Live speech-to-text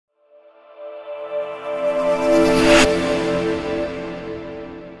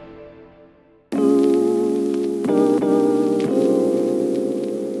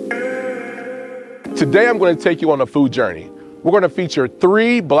Today I'm going to take you on a food journey. We're going to feature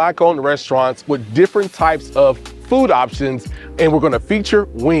 3 Black-owned restaurants with different types of food options, and we're going to feature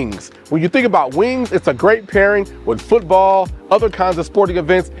wings. When you think about wings, it's a great pairing with football, other kinds of sporting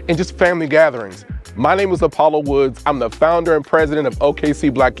events, and just family gatherings. My name is Apollo Woods. I'm the founder and president of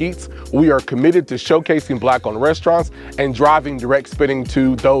OKC Black Eats. We are committed to showcasing Black-owned restaurants and driving direct spending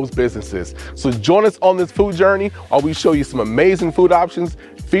to those businesses. So join us on this food journey while we show you some amazing food options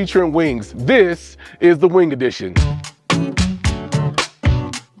featuring wings. This is the Wing Edition.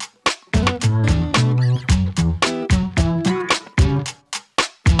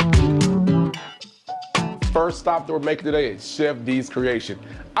 First stop that we're making today is Chef D's Creation.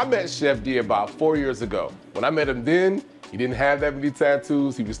 I met Chef D about 4 years ago. When I met him then, he didn't have that many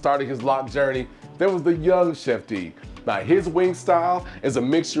tattoos. He was starting his lock journey. There was the young Chef D. Now his wing style is a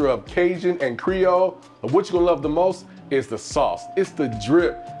mixture of Cajun and Creole. But what you're gonna love the most is the sauce. It's the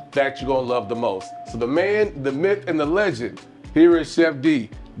drip that you're gonna love the most. So the man, the myth, and the legend, here is Chef D,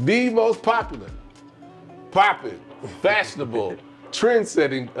 the most popular, poppin', fashionable,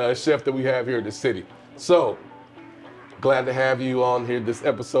 trend-setting chef that we have here in the city. So, glad to have you on here this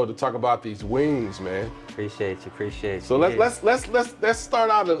episode to talk about these wings, man. Appreciate you. So let's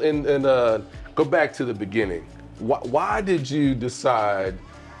start out and go back to the beginning. Why did you decide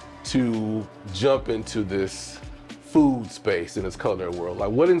to jump into this food space in this culinary world?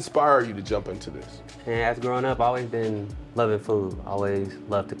 Like, what inspired you to jump into this? And as growing up, I've always been loving food. Always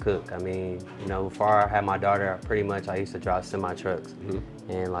loved to cook. I mean, you know, before I had my daughter, I used to drive semi trucks,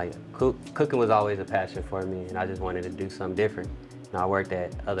 and like cooking was always a passion for me. And I just wanted to do something different. And I worked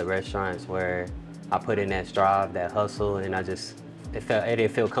at other restaurants where I put in that strive, that hustle, and it didn't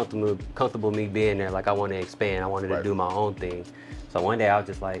feel comfortable me being there. Like I wanted to expand. I wanted to do my own thing. So one day I was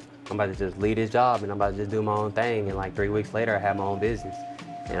just like, I'm about to just leave this job and I'm about to just do my own thing. And like 3 weeks later, I had my own business.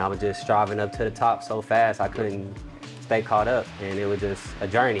 And I was just striving up to the top so fast, I couldn't stay caught up. And it was just a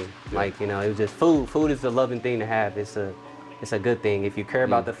journey. Like, you know, it was just food. Food is a loving thing to have. It's a good thing. If you care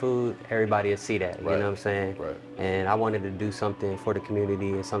about the food, everybody will see that, you know what I'm saying? And I wanted to do something for the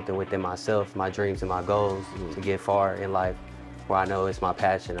community and something within myself, my dreams and my goals to get far in life where I know it's my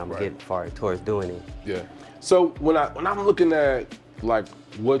passion. I'm getting far towards doing it. Yeah. So when I'm looking at like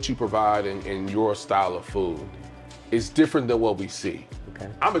what you provide in your style of food, it's different than what we see.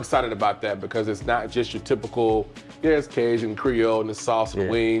 I'm excited about that because it's not just your typical, it's Cajun, Creole, and the sauce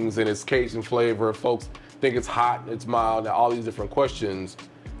and wings, and it's Cajun flavor. Folks think it's hot, it's mild, and all these different questions.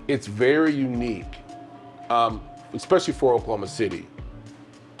 It's very unique, especially for Oklahoma City.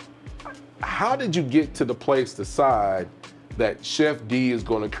 How did you get to the place to decide that Chef D is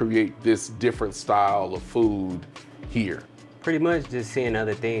going to create this different style of food here? Pretty much just seeing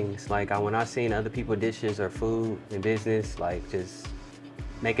other things. Like when I seen other people's dishes or food in business, like just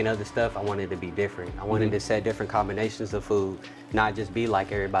making other stuff, I wanted to be different. I wanted to set different combinations of food, not just be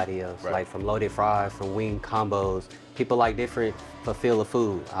like everybody else. Like from loaded fries, from wing combos. People like different feel of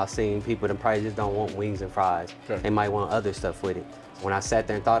food. I've seen people that probably just don't want wings and fries. They might want other stuff with it. So when I sat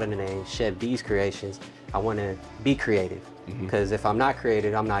there and thought of the name Chef D's Creations, I want to be creative. Because if I'm not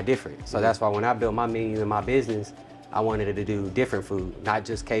creative, I'm not different. So that's why when I built my menu in my business, I wanted to do different food, not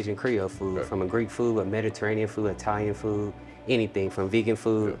just Cajun Creole food, from a Greek food, a Mediterranean food, Italian food, anything from vegan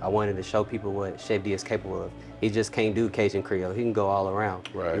food. I wanted to show people what Chef D is capable of. He just can't do Cajun Creole. He can go all around.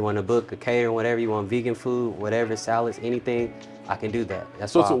 You want to book a catering, whatever you want, vegan food, whatever, salads, anything, I can do that.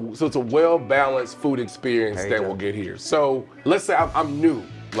 That's so it's a well-balanced food experience that we'll get here. So let's say I'm new.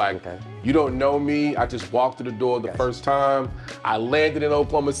 Like, you don't know me, I just walked through the door the first time. I landed in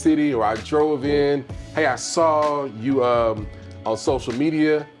Oklahoma City or I drove in. Hey, I saw you on social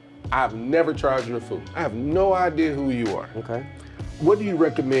media. I've never tried your food. I have no idea who you are. What do you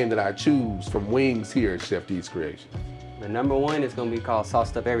recommend that I choose from wings here at Chef D's Creation? The number one is gonna be called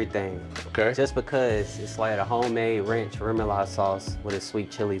Sauced Up Everything. Just because it's like a homemade ranch remoulade sauce with a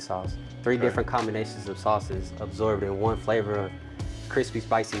sweet chili sauce. 3 different combinations of sauces absorbed in one flavor of crispy,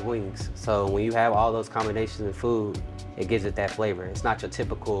 spicy wings. So when you have all those combinations of food, it gives it that flavor. It's not your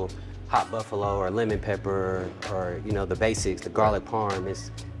typical hot buffalo or lemon pepper or you know, the basics, the garlic parm.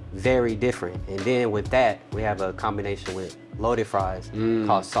 It's very different. And then with that, we have a combination with loaded fries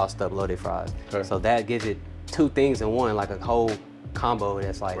called Sauced Up Loaded Fries. So that gives it 2 things in one, like a whole combo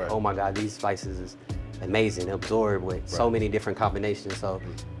that's like, oh my God, these spices is amazing, absorbed with so many different combinations. So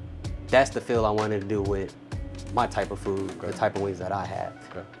that's the feel I wanted to do with my type of food, the type of wings that I have.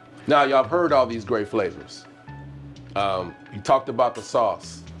 Now, y'all have heard all these great flavors. You talked about the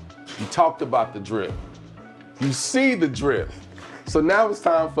sauce. You talked about the drip. You see the drip. So now it's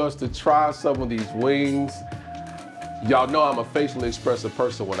time for us to try some of these wings. Y'all know I'm a facially expressive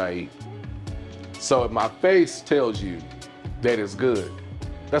person when I eat. So if my face tells you that it's good,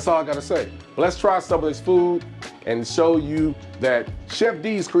 that's all I gotta say. But let's try some of this food and show you that Chef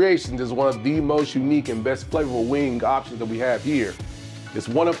D's Creations is one of the most unique and best flavorful wing options that we have here. It's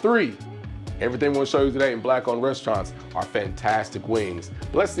one of 3. Everything we're gonna show you today in Black-owned restaurants are fantastic wings.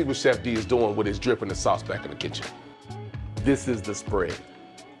 But let's see what Chef D is doing with his dripping the sauce back in the kitchen. This is the spread.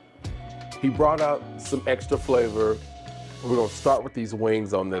 He brought out some extra flavor. We're gonna start with these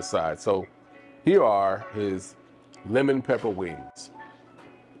wings on this side. So here are his lemon pepper wings.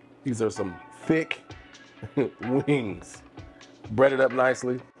 These are some thick wings, breaded up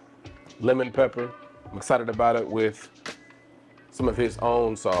nicely, lemon pepper. I'm excited about it with some of his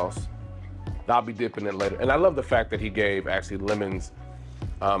own sauce. I'll be dipping it later. And I love the fact that he gave actually lemons.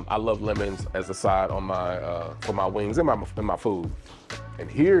 I love lemons as a side on my for my wings and my food.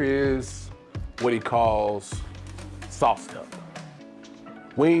 And here is what he calls sauced up.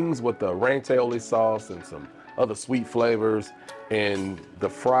 Wings with the ranch aioli sauce and some other sweet flavors, and the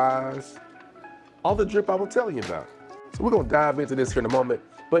fries, all the drip I was telling you about. So we're gonna dive into this here in a moment,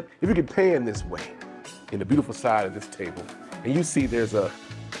 but if you can pan this way, in the beautiful side of this table, and you see there's a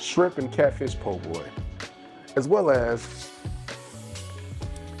shrimp and catfish po' boy, as well as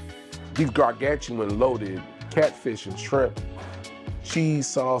these gargantuan loaded catfish and shrimp, cheese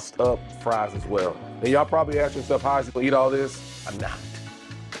sauced up fries as well. And y'all probably ask yourself, how is he gonna eat all this? I'm not.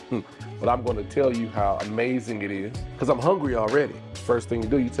 But I'm gonna tell you how amazing it is, because I'm hungry already. First thing you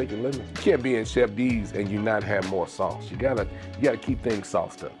do, you take your lemon. You can't be in Chef D's and you not have more sauce. You gotta keep things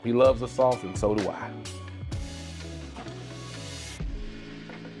sauced up. He loves the sauce and so do I.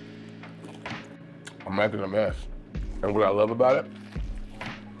 I'm making a mess. And what I love about it,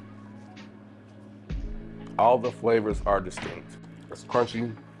 all the flavors are distinct. It's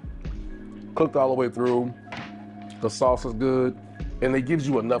crunchy, cooked all the way through. The sauce is good, and it gives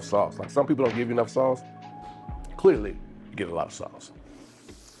you enough sauce. Like some people don't give you enough sauce. Clearly, you get a lot of sauce.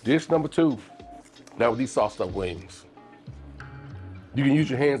 Dish number 2, now with these sauced up wings. You can use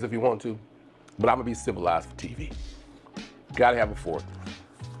your hands if you want to, but I'm gonna be civilized for TV. Gotta have a fork.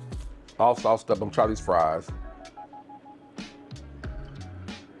 All sauced up, I'm gonna try these fries.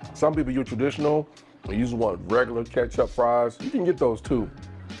 Some people use traditional, or you just want regular ketchup fries. You can get those too.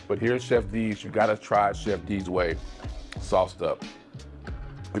 But here's Chef D's, you gotta try Chef D's way, sauced up.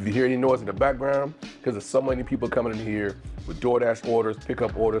 If you hear any noise in the background, because there's so many people coming in here with DoorDash orders,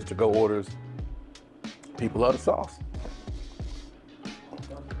 pickup orders, to-go orders, people love the sauce.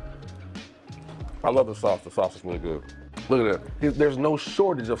 I love the sauce is really good. Look at that, there's no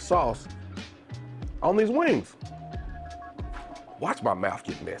shortage of sauce on these wings. Watch my mouth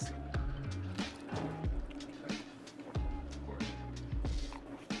get messy.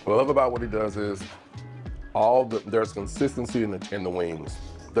 What I love about what he does is there's consistency in the wings.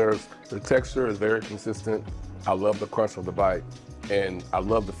 The texture is very consistent. I love the crunch of the bite. And I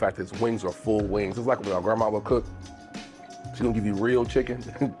love the fact that his wings are full wings. It's like when our grandma would cook. She's gonna give you real chicken.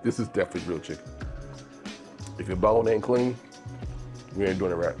 This is definitely real chicken. If your bone ain't clean, you ain't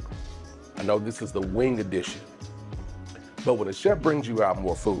doing it right. I know this is the wing edition, but when a chef brings you out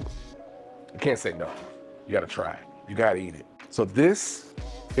more food, you can't say no. You gotta try it. You gotta eat it. So this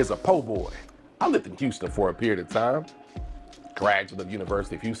is a po' boy. I lived in Houston for a period of time, graduate of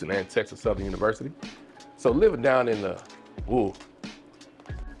University of Houston and Texas Southern University. So living down in the,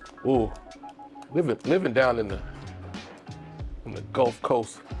 living down in the Gulf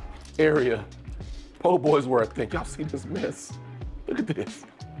Coast area, po' boys were a thing. Y'all see this mess? Look at this.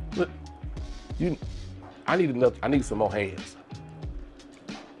 Look, I need some more hands.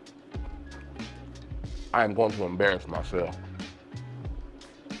 I am going to embarrass myself.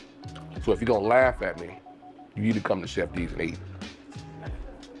 So if you're gonna laugh at me, you need to come to Chef D's and eat.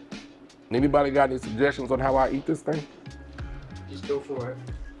 Anybody got any suggestions on how I eat this thing? Just go for it.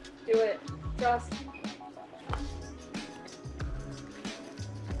 Do it. Trust.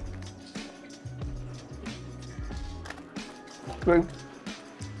 See?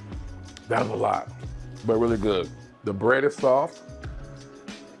 That was a lot, but really good. The bread is soft.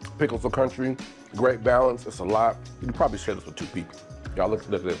 Pickles are country. Great balance. It's a lot. You can probably share this with 2 people. Y'all look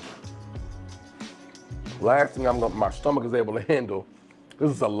at this. Last thing my stomach is able to handle.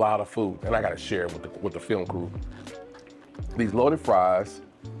 This is a lot of food, and I gotta share it with the film crew. These loaded fries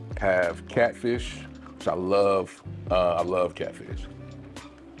have catfish, which I love. I love catfish.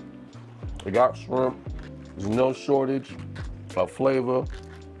 We got shrimp. There's no shortage of flavor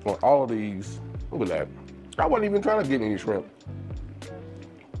on all of these. Look at that. I wasn't even trying to get any shrimp.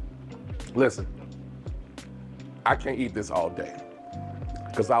 Listen, I can't eat this all day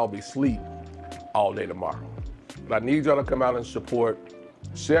because I'll be asleep all day tomorrow. But I need y'all to come out and support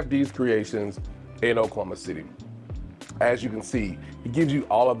Chef D's Creations in Oklahoma City. As you can see, he gives you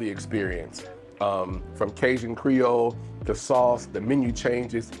all of the experience, from Cajun Creole to sauce, the menu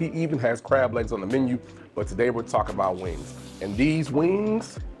changes. He even has crab legs on the menu, but today we're talking about wings. And these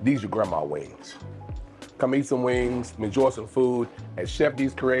wings, these are grandma wings. Come eat some wings, enjoy some food at Chef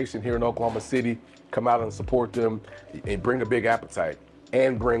D's Creation here in Oklahoma City. Come out and support them and bring a big appetite,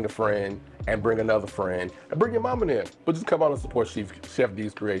 and bring a friend, and bring another friend, and bring your mama in. But just come out and support Chef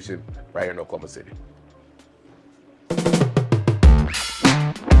D's Creation right here in Oklahoma City.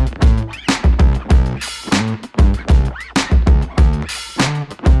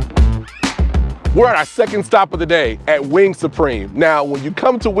 We're at our second stop of the day at Wing Supreme. Now, when you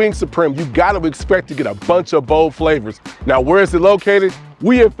come to Wing Supreme, you gotta expect to get a bunch of bold flavors. Now, where is it located?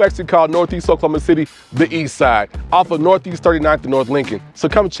 We affectionately call Northeast Oklahoma City the East Side, off of Northeast 39th and North Lincoln. So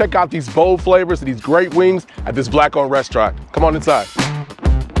come check out these bold flavors and these great wings at this Black-owned restaurant. Come on inside.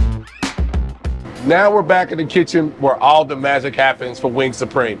 Now we're back in the kitchen where all the magic happens for Wing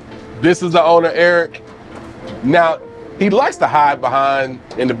Supreme. This is the owner, Eric. Now, he likes to hide behind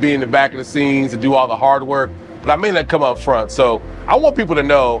and to be in the back of the scenes and do all the hard work, but I may not come up front. So I want people to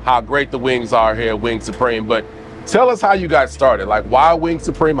know how great the wings are here at Wing Supreme, but tell us how you got started. Like, why Wing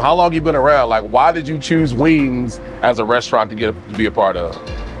Supreme? How long you been around? Like, why did you choose wings as a restaurant to be a part of?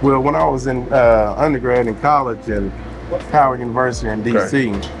 Well, when I was in undergrad in college at Howard University in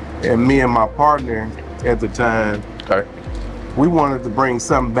DC, and me and my partner at the time, we wanted to bring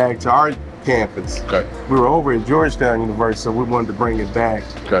something back to our campus. We were over at Georgetown University, so we wanted to bring it back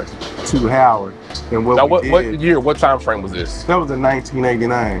to Howard. And what year, what time frame was this? That was in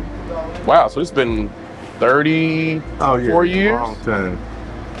 1989. Wow, so it's been 34 years? Long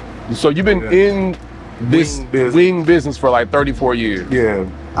time. So you've been in this wing business for like 34 years? Yeah.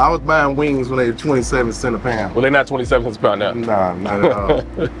 I was buying wings when they were 27 cents a pound. Well, they're not 27 cents a pound now. Nah, not at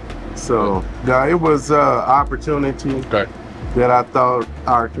all. So, it was an opportunity that I thought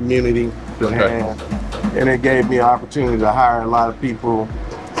our community could have. And it gave me an opportunity to hire a lot of people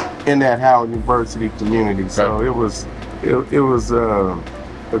in that Howard University community. So it was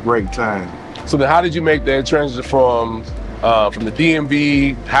a great time. So then how did you make that transition from the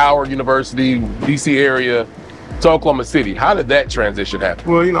DMV, Howard University, DC area to Oklahoma City? How did that transition happen?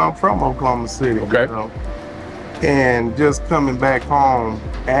 Well, I'm from Oklahoma City. And just coming back home,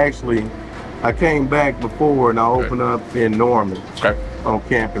 actually, I came back before and I opened up in Norman on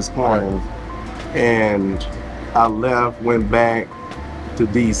Campus Corners. And I left, went back to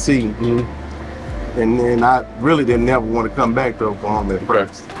DC. And then I really didn't ever want to come back to Oklahoma at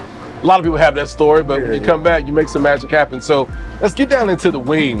first. A lot of people have that story, but when you come back, you make some magic happen. So let's get down into the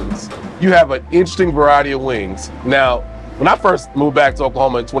wings. You have an interesting variety of wings. Now, when I first moved back to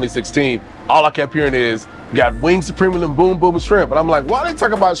Oklahoma in 2016, all I kept hearing is, you got Wing Supreme and Boom Boom Shrimp. And I'm like, why do they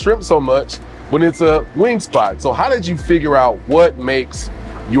talk about shrimp so much when it's a wing spot? So how did you figure out what makes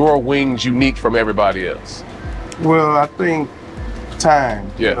your wings unique from everybody else? Well, I think time.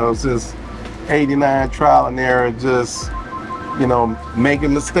 Since '89, trial and error, just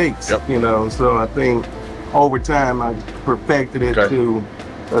making mistakes. So I think over time I perfected it to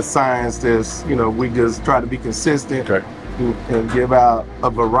a science that's we just try to be consistent and give out a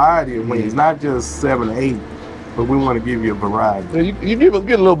variety of wings, not just 7 or 8, but we want to give you a variety. You get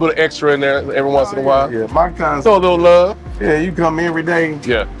a little bit of extra in there every once in a while. Yeah, my concept. So a little love. Yeah, you come every day,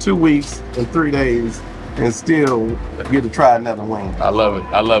 2 weeks and 3 days, and still get to try another wing. I love it.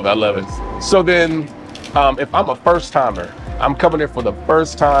 I love it. I love it. So then, if I'm a first timer, I'm coming here for the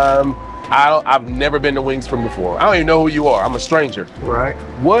first time. I've never been to Wing Supreme before. I don't even know who you are. I'm a stranger. Right.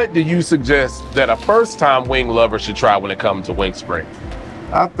 What do you suggest that a first-time wing lover should try when it comes to Wing Supreme?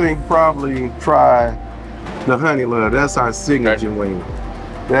 I think probably try the Honey Love. That's our signature wing.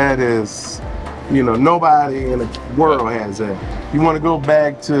 That is, nobody in the world has that. You want to go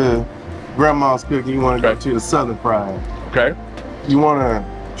back to Grandma's cooking, you want to go to the Southern Fried. You want to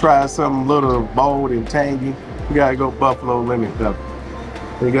try something a little bold and tangy, you got to go Buffalo Lemon Pepper.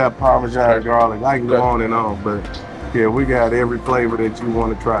 We got Parmesan garlic. I can go on and on, but yeah, we got every flavor that you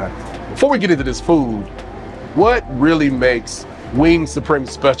want to try. Before we get into this food, what really makes Wing Supreme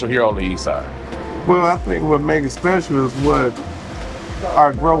special here on the East Side? Well, I think what makes it special is what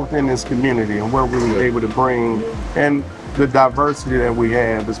our growth in this community and what we were able to bring, and the diversity that we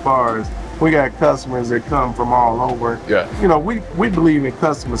have as far as we got customers that come from all over. We believe in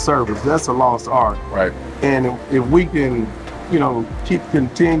customer service. That's a lost art. And if we can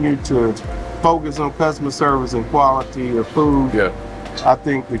continue to focus on customer service and quality of food, I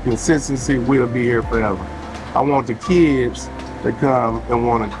think the consistency will be here forever. I want the kids to come and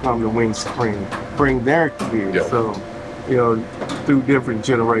want to come to Wing Supreme, bring their kids. So, through different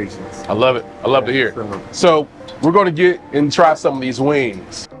generations. I love it. I love to hear it. So we're going to get and try some of these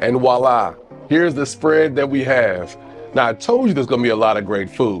wings. And voila, here's the spread that we have. Now, I told you there's going to be a lot of great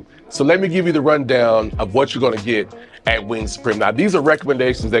food. So let me give you the rundown of what you're going to get at Wings Supreme. Now, these are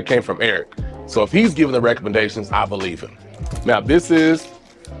recommendations that came from Eric. So if he's giving the recommendations, I believe him. Now, this is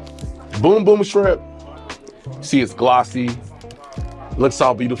Boom Boom Shrimp. See, it's glossy, looks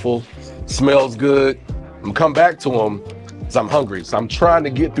all beautiful, smells good. I'm come back to them because I'm hungry. So I'm trying to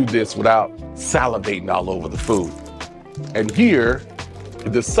get through this without salivating all over the food. And here,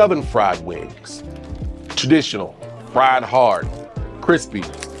 the Southern fried wings. Traditional, fried hard, crispy.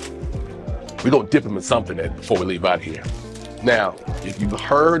 We're gonna dip them in something before we leave out here. Now, if you've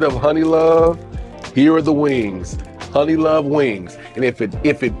heard of Honey Love, here are the wings. Honey Love wings. And if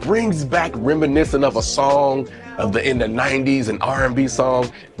it brings back reminiscent of a song in the 90s, an R&B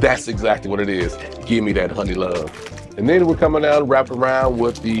song, that's exactly what it is. Give me that Honey Love. And then we're coming out wrapped around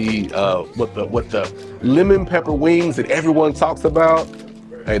with the lemon pepper wings that everyone talks about.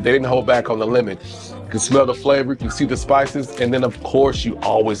 Hey, they didn't hold back on the lemon. You can smell the flavor, you can see the spices, and then of course you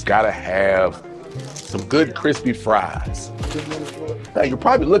always gotta have some good crispy fries. Now you're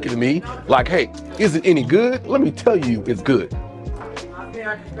probably looking at me like, hey, is it any good? Let me tell you, it's good.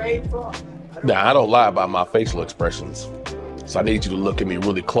 Now I don't lie about my facial expressions, so I need you to look at me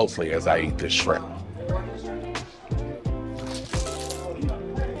really closely as I eat this shrimp.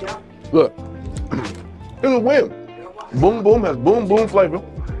 Look, it's a win. Boom Boom has boom boom flavor.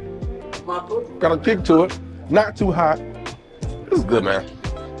 Got a kick to it, not too hot. This is good, man.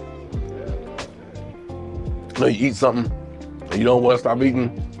 You know, you eat something and you don't want to stop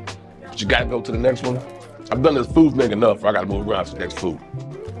eating, but you gotta go to the next one. I've done this food thing enough, I gotta move around to the next food.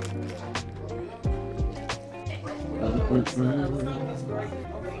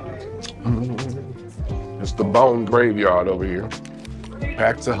 It's the bone graveyard over here.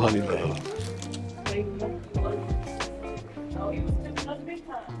 Back to Honey Love.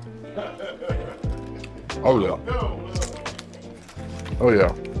 Oh yeah. Oh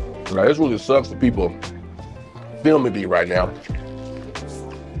yeah. Now this really sucks for people filming me right now.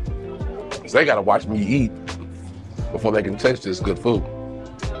 Cause they gotta watch me eat before they can taste this good food.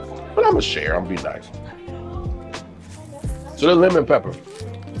 But I'm gonna share, I'm gonna be nice. So the lemon pepper.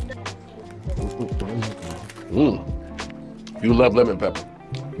 If you love lemon pepper,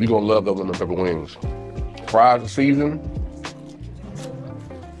 you're gonna love those lemon pepper wings. Fried and seasoned.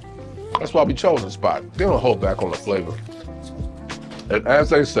 That's why we chose the spot. They don't hold back on the flavor. And as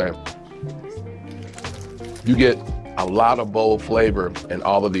they say, you get a lot of bold flavor in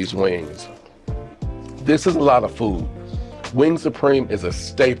all of these wings. This is a lot of food. Wings Supreme is a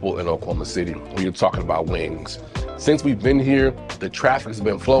staple in Oklahoma City when you're talking about wings. Since we've been here, the traffic has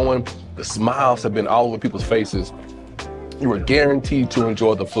been flowing, the smiles have been all over people's faces. You are guaranteed to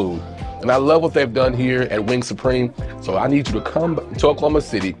enjoy the food. And I love what they've done here at Wings Supreme. So I need you to come to Oklahoma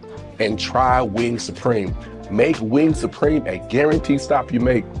City and try Wings Supreme. Make Wings Supreme a guaranteed stop you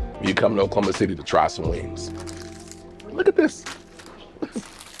make when you come to Oklahoma City to try some wings. Look at this.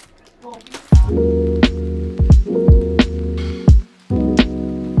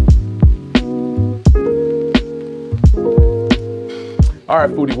 All right,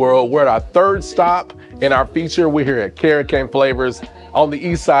 Foodie World, we're at our third stop in our feature. We're here at Carican Flavors on the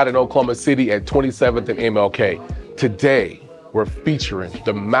east side in Oklahoma City at 27th and MLK. Today, we're featuring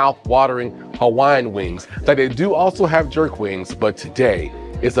the mouth-watering Hawaiian wings. Now, they do also have jerk wings, but today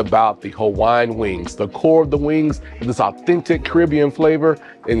it's about the Hawaiian wings. The core of the wings is this authentic Caribbean flavor,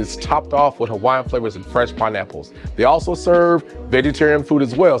 and it's topped off with Hawaiian flavors and fresh pineapples. They also serve vegetarian food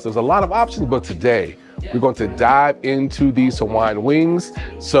as well, so there's a lot of options, but today we're going to dive into these Hawaiian wings.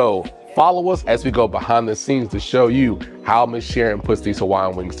 So follow us as we go behind the scenes to show you how Miss Sharon puts these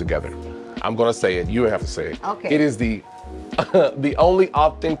Hawaiian wings together. I'm gonna say it, you don't have to say it. Okay. It is the only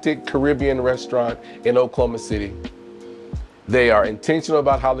authentic Caribbean restaurant in Oklahoma City. They are intentional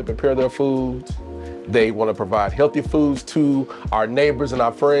about how they prepare their foods. They want to provide healthy foods to our neighbors and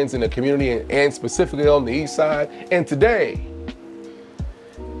our friends in the community, and specifically on the east side. And today,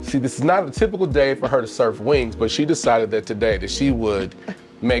 see, this is not a typical day for her to serve wings, but she decided that today that she would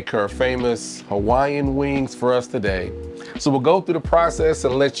make her famous Hawaiian wings for us today. So we'll go through the process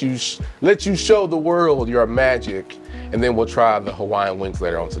and let you show the world your magic, and then we'll try the Hawaiian wings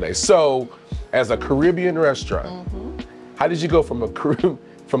later on today. So, as a Caribbean restaurant, how did you go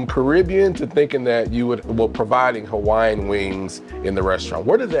from Caribbean to thinking that you were providing Hawaiian wings in the restaurant?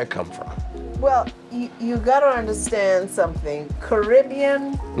 Where did that come from? Well, you got to understand something.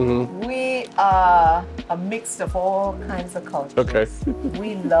 Caribbean, we are a mix of all kinds of cultures. Okay.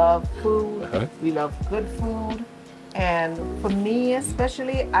 We love food. We love good food. And for me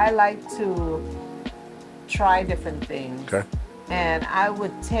especially, I like to try different things. Okay. And I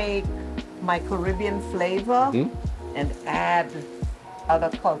would take my Caribbean flavor and add other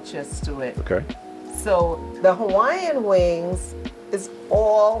cultures to it. Okay. So the Hawaiian wings is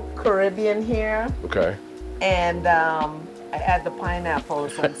all Caribbean here. Okay. And I add the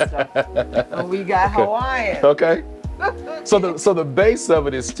pineapples and stuff. And we got Hawaiian. Okay. So the base of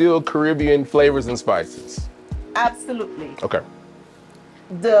it is still Caribbean flavors and spices. Absolutely. Okay.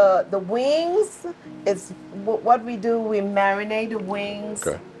 The wings is what we do. We marinate the wings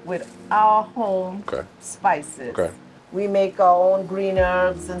with our home spices. Okay. We make our own green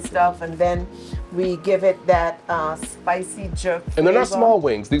herbs and stuff, and then we give it that spicy jerk flavor. And they're not small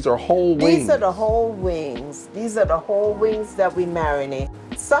wings. These are whole wings. These are the whole wings. These are the whole wings that we marinate.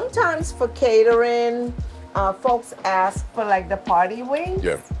 Sometimes for catering, folks ask for like the party wings.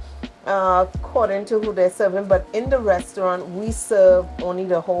 Yeah. According to who they're serving, but in the restaurant we serve only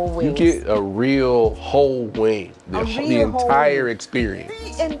the whole wings. You get a real whole wing, the entire wing. experience.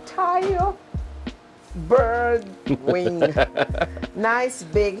 The entire bird wing. Nice,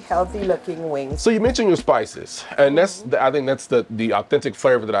 big, healthy looking wings. So you mentioned your spices, and I think that's the authentic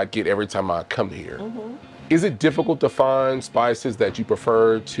flavor that I get every time I come here. Is it difficult to find spices that you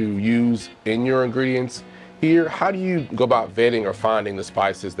prefer to use in your ingredients here? How do you go about vetting or finding the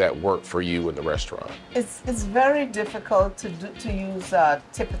spices that work for you in the restaurant? It's very difficult to use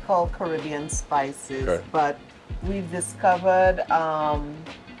typical Caribbean spices, but we've discovered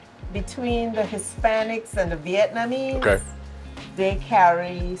between the Hispanics and the Vietnamese, they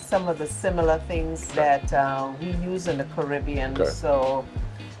carry some of the similar things that we use in the Caribbean. So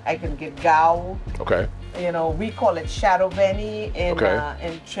I can get gao. You know, we call it shadow benny in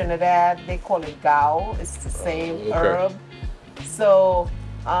Trinidad. They call it gao. It's the same herb. So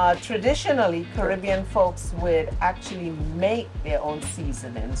traditionally, Caribbean folks would actually make their own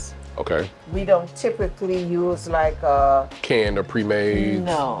seasonings. We don't typically use like a canned or pre-made.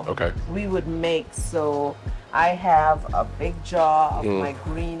 No. We would make. So I have a big jar of my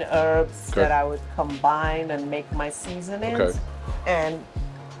green herbs that I would combine and make my seasonings. And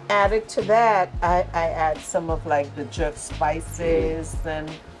added to that, I add some of like the jerk spices and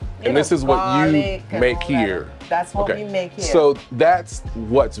this is what you make here. That's what we make here. So that's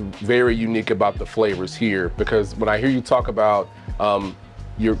what's very unique about the flavors here, because when I hear you talk about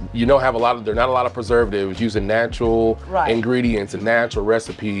you don't have there are not a lot of preservatives, using natural ingredients and natural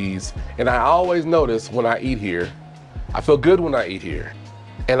recipes. And I always notice when I eat here, I feel good when I eat here,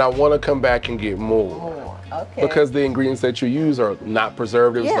 and I want to come back and get more. Because the ingredients that you use are not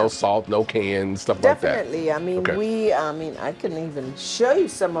preservatives, no salt, no cans, stuff like that. Definitely. I mean, I can even show you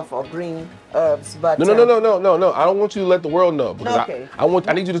some of our green herbs, but no. I don't want you to let the world know, because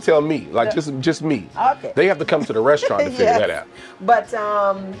I need you to tell me, like just me. They have to come to the restaurant to figure that out. But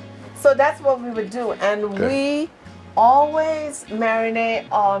so that's what we would do, and we always marinate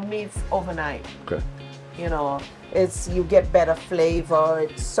our meats overnight. You know, you get better flavor.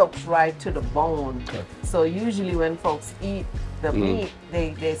 It soaks right to the bone. So usually when folks eat the meat,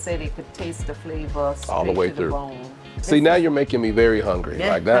 they say they could taste the flavor all the way to through. The bone. See, now you're making me very hungry.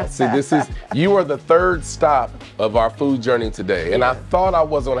 Like that. See, you are the third stop of our food journey today, and I thought I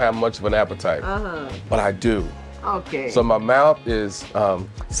wasn't gonna have much of an appetite, but I do. So my mouth is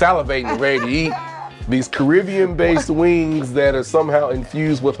salivating, ready to eat these Caribbean-based wings that are somehow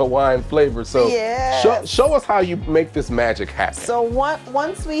infused with Hawaiian flavors. So show us how you make this magic happen. So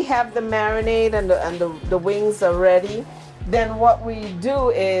once we have the marinade and the wings are ready, then what we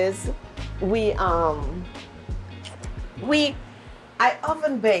do is I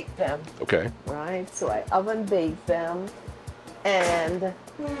oven bake them. Right? So I oven bake them, and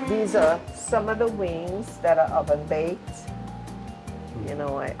these are some of the wings that are oven baked. You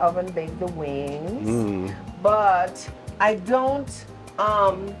know, I oven bake the wings, but I don't,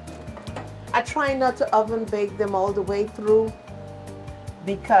 I try not to oven bake them all the way through,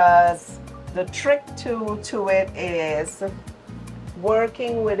 because the trick to it is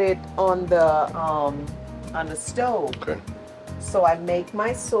working with it on the stove. So I make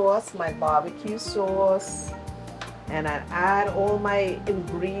my sauce, my barbecue sauce, and I add all my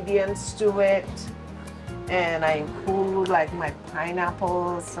ingredients to it. And I include like my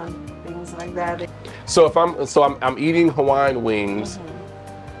pineapples and things like that. So if I'm eating Hawaiian wings,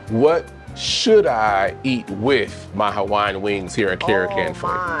 what should I eat with my Hawaiian wings here at Carican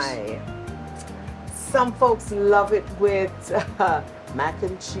Flavors? Some folks love it with mac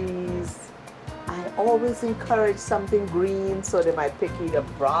and cheese. I always encourage something green, so they might pick either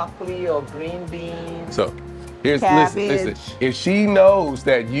broccoli or green beans. So listen, if she knows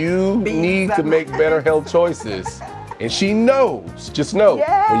that you need to make better health choices, And she knows, just know,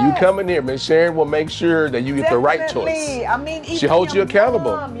 when you come in here, Miss Sharon will make sure that you get the right choice. I mean, she holds you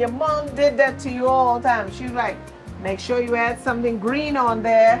accountable. Your mom did that to you all the time. She was like, make sure you add something green on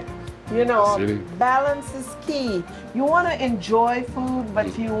there. You know, balance is key. You want to enjoy food,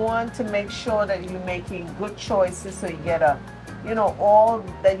 but you want to make sure that you're making good choices so you get a, you know, all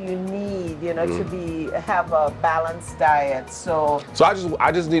that you need, you know, to have a balanced diet. So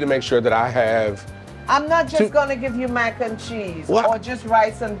I just need to make sure that I have. I'm not just gonna give you mac and cheese or just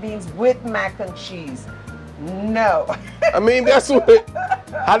rice and beans with mac and cheese. No. I mean, that's what.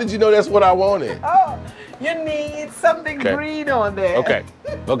 How did you know that's what I wanted? Oh, you need something green on there. Okay.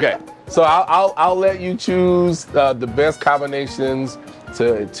 Okay. So I'll let you choose the best combinations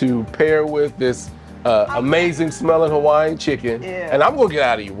to pair with this amazing smelling Hawaiian chicken. And I'm gonna get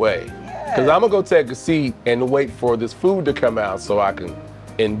out of your way because I'm gonna go take a seat and wait for this food to come out so I can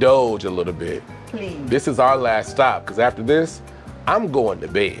indulge a little bit. Please. This is our last stop because after this, I'm going to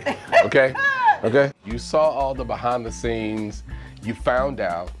bed. Okay. Okay. You saw all the behind the scenes. You found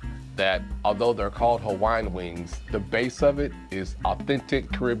out that although they're called Hawaiian wings, the base of it is authentic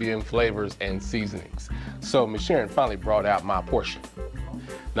Caribbean flavors and seasonings. So Ms. Sharon finally brought out my portion.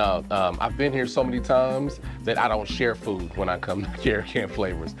 Now, I've been here so many times that I don't share food when I come to Carican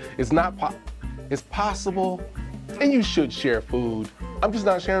Flavors. It's it's possible, and you should share food. I'm just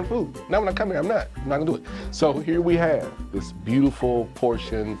not sharing food. Now when I come here, I'm not gonna do it. So here we have this beautiful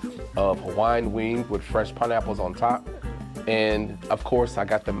portion of Hawaiian wing with fresh pineapples on top. And of course, I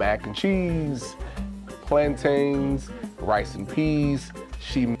got the mac and cheese, plantains, rice and peas.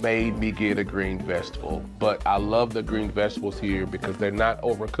 She made me get a green vegetable, but I love the green vegetables here because they're not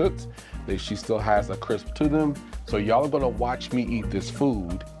overcooked. She still has a crisp to them. So y'all are gonna watch me eat this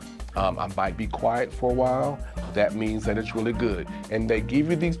food. I might be quiet for a while. That means that it's really good. And they give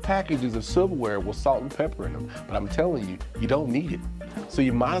you these packages of silverware with salt and pepper in them. But I'm telling you, you don't need it. So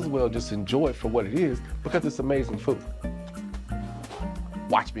you might as well just enjoy it for what it is because it's amazing food.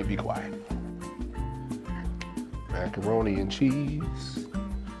 Watch me be quiet. Macaroni and cheese.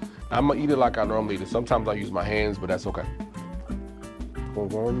 I'm gonna eat it like I normally eat it. Sometimes I use my hands, but that's okay.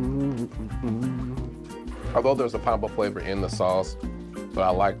 Although there's a pineapple flavor in the sauce, but I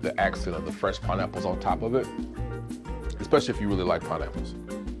like the accent of the fresh pineapples on top of it, especially if you really like pineapples.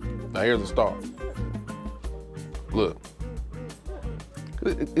 Now here's the star. Look,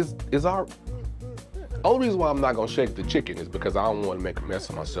 it's our only reason why I'm not gonna shake the chicken is because I don't want to make a mess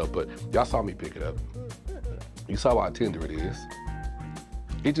of myself, but y'all saw me pick it up. You saw how tender it is.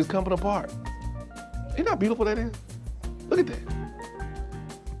 It's just coming apart. Ain't that beautiful that is? Look at that.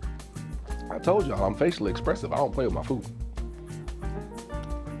 I told y'all I'm facially expressive. I don't play with my food.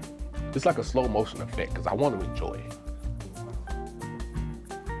 It's like a slow motion effect because I want to enjoy it.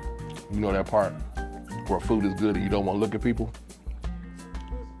 You know that part where food is good and you don't want to look at people?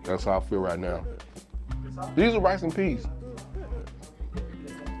 That's how I feel right now. These are rice and peas.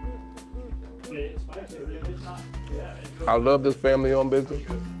 I love this family-owned business.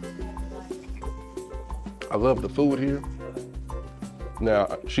 I love the food here.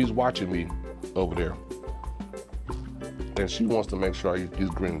 Now, she's watching me over there. And she wants to make sure I eat these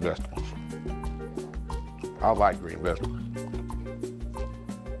green vegetables. I like green vegetables.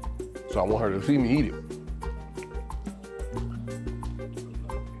 So I want her to see me eat it.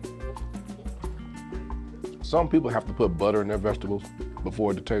 Some people have to put butter in their vegetables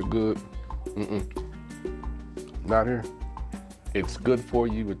before it tastes good. Not here. It's good for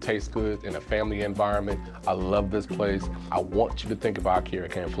you, it tastes good in a family environment. I love this place. I want you to think about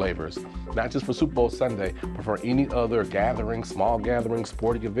Carican Flavors, not just for Super Bowl Sunday, but for any other gathering, small gathering,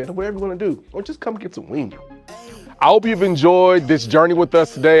 sporting event, or whatever you want to do, or just come get some wings. I hope you've enjoyed this journey with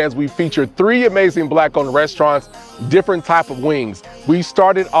us today as we feature 3 amazing Black-owned restaurants, different type of wings. We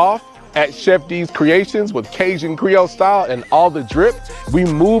started off at Chef D's Creations with Cajun Creole style and all the drip. We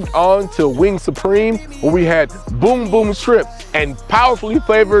moved on to Wing Supreme where we had Boom Boom Shrimp and powerfully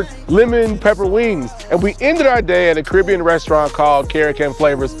flavored lemon pepper wings. And we ended our day at a Caribbean restaurant called Carican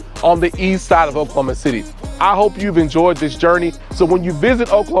Flavors on the east side of Oklahoma City. I hope you've enjoyed this journey. So when you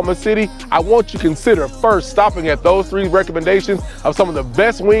visit Oklahoma City, I want you to consider first stopping at those 3 recommendations of some of the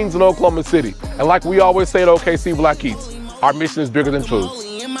best wings in Oklahoma City. And like we always say at OKC Black Eats, our mission is bigger than food.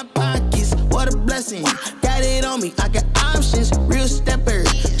 What a blessing, got it on me, I got options, real stepper,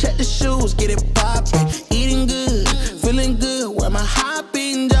 check the shoes, get it poppin', eating good, feeling good, where my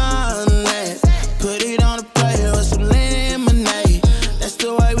hopping done at, put it on a plate with some lemonade, that's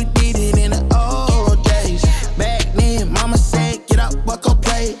the way we did it in the old days, back then, mama said, get up, walk up,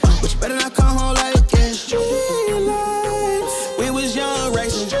 play, but you better not come home like this, street lights, we was young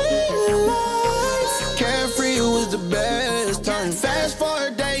racing, carefree was the best.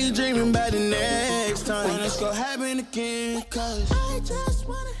 gon' happen again, cause I just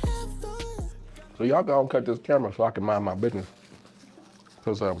wanna have fun. So y'all go and cut this camera so I can mind my business.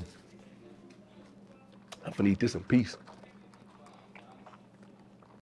 Cause I'm finna eat this in peace.